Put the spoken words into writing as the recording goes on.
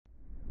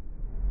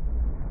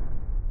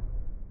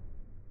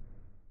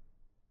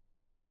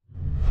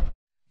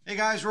Hey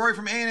guys, Rory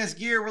from A&S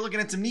Gear. We're looking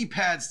at some knee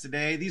pads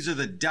today. These are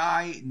the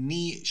Dye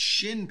knee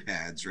shin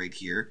pads right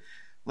here.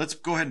 Let's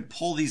go ahead and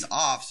pull these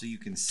off so you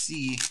can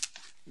see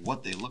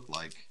what they look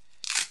like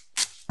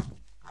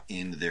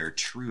in their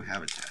true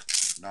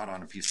habitat, not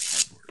on a piece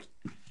of cardboard.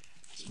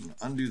 So I'm going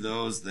to undo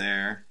those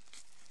there.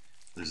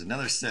 There's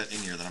another set in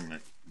here that I'm going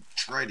to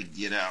try to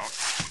get out.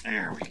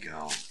 There we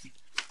go.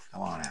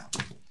 Come on out.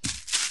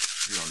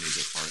 We don't need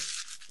this part.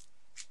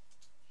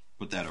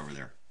 Put that over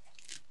there.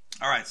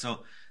 All right,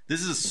 so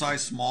this is a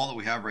size small that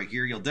we have right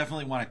here. You'll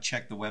definitely want to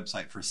check the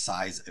website for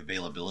size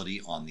availability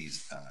on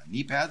these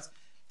knee pads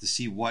to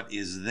see what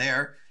is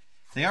there.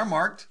 They are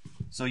marked,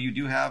 so you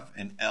do have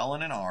an L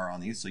and an R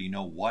on these, so you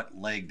know what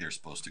leg they're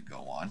supposed to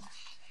go on.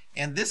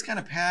 And this kind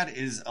of pad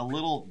is a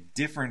little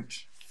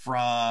different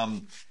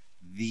from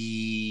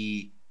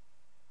the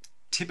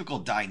typical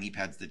Dye knee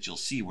pads that you'll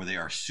see where they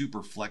are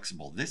super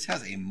flexible. This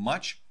has a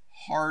much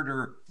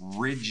harder,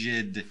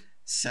 rigid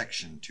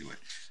section to it.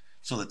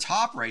 So the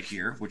top right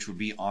here, which would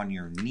be on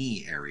your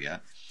knee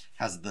area,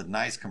 has the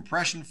nice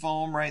compression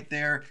foam right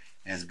there,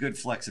 has good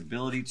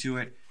flexibility to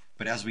it.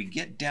 But as we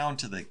get down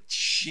to the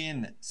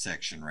shin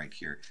section right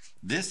here,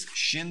 this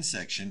shin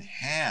section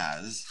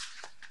has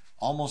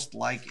almost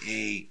like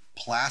a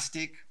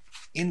plastic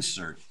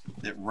insert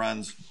that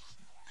runs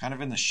kind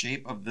of in the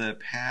shape of the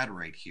pad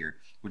right here,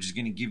 which is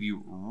going to give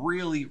you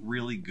really,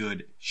 really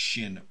good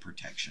shin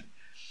protection.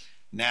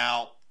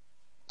 Now,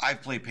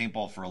 I've played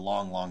paintball for a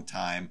long, long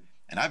time,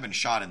 and I've been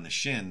shot in the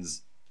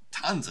shins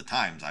tons of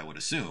times, I would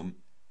assume,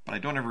 but I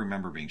don't ever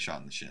remember being shot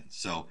in the shins.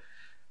 So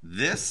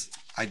this,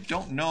 I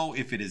don't know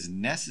if it is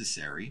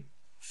necessary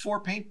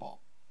for paintball,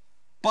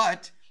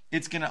 but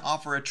it's going to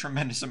offer a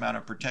tremendous amount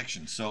of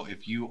protection. So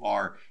if you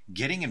are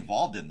getting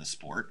involved in the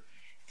sport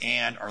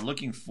and are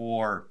looking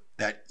for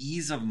that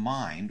ease of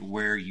mind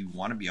where you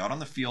want to be out on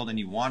the field and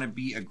you want to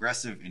be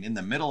aggressive and in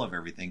the middle of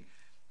everything,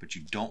 but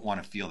you don't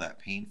want to feel that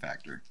pain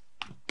factor,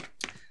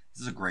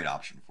 this is a great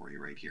option for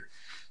you right here.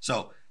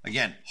 So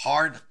again,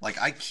 hard,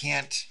 like I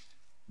can't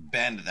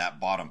bend that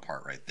bottom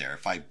part right there.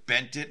 If I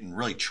bent it and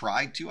really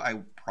tried to,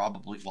 I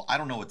probably, well, I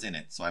don't know what's in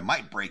it, so I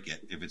might break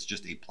it if it's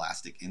just a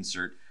plastic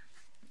insert.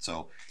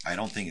 So I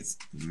don't think it's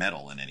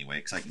metal in any way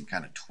because I can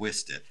kind of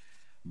twist it.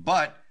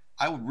 But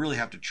I would really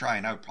have to try,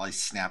 and I would probably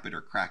snap it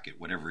or crack it,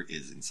 whatever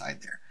is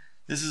inside there.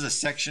 This is a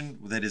section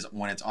that is,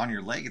 when it's on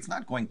your leg, it's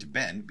not going to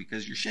bend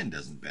because your shin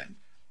doesn't bend.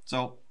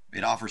 So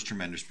it offers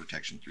tremendous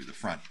protection through the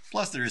front.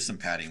 Plus there is some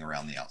padding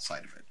around the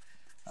outside of it,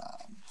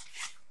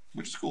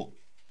 which is cool.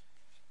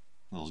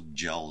 Little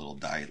gel, little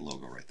Dye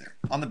logo right there.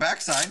 On the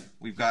back side,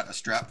 we've got a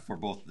strap for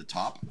both the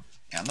top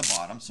and the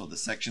bottom. So the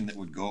section that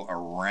would go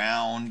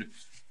around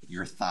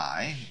your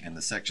thigh and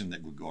the section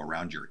that would go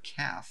around your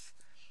calf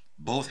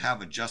both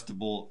have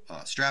adjustable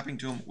strapping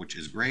to them, which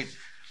is great.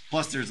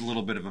 Plus there's a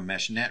little bit of a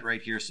mesh net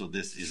right here, so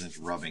this isn't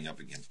rubbing up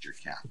against your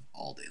calf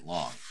all day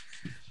long.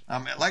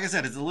 Like I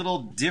said, it's a little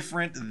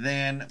different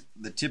than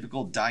the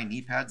typical Dye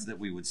knee pads that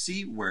we would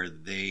see, where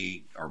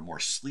they are more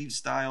sleeve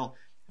style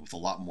with a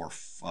lot more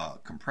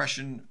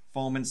compression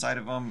foam inside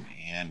of them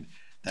and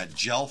that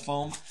gel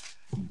foam,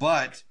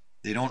 but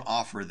they don't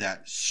offer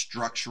that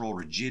structural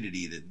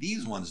rigidity that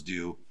these ones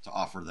do to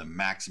offer the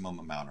maximum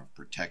amount of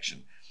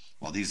protection.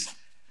 While these,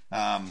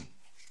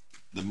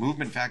 the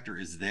movement factor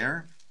is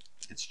there,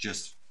 it's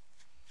just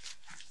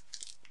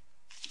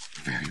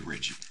very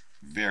rigid,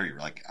 very,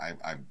 like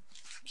I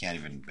can't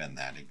even bend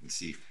that. You can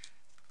see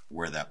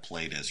where that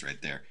plate is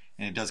right there.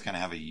 And it does kind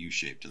of have a U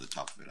shape to the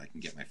top of it. I can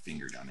get my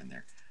finger down in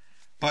there.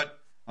 But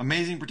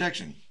amazing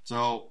protection.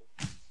 So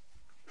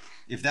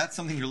if that's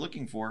something you're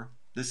looking for,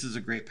 this is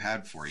a great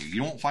pad for you.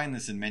 You won't find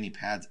this in many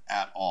pads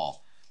at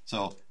all.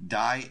 So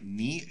Dye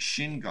knee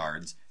shin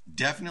guards,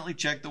 definitely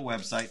check the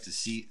website to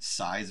see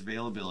size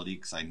availability,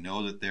 because I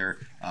know that there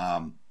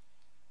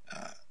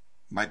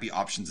might be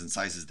options and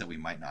sizes that we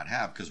might not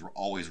have because we're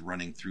always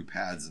running through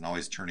pads and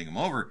always turning them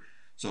over.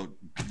 So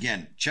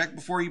again, check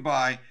before you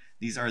buy.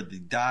 These are the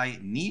Dye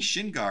knee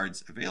shin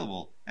guards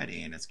available at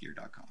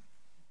ansgear.com.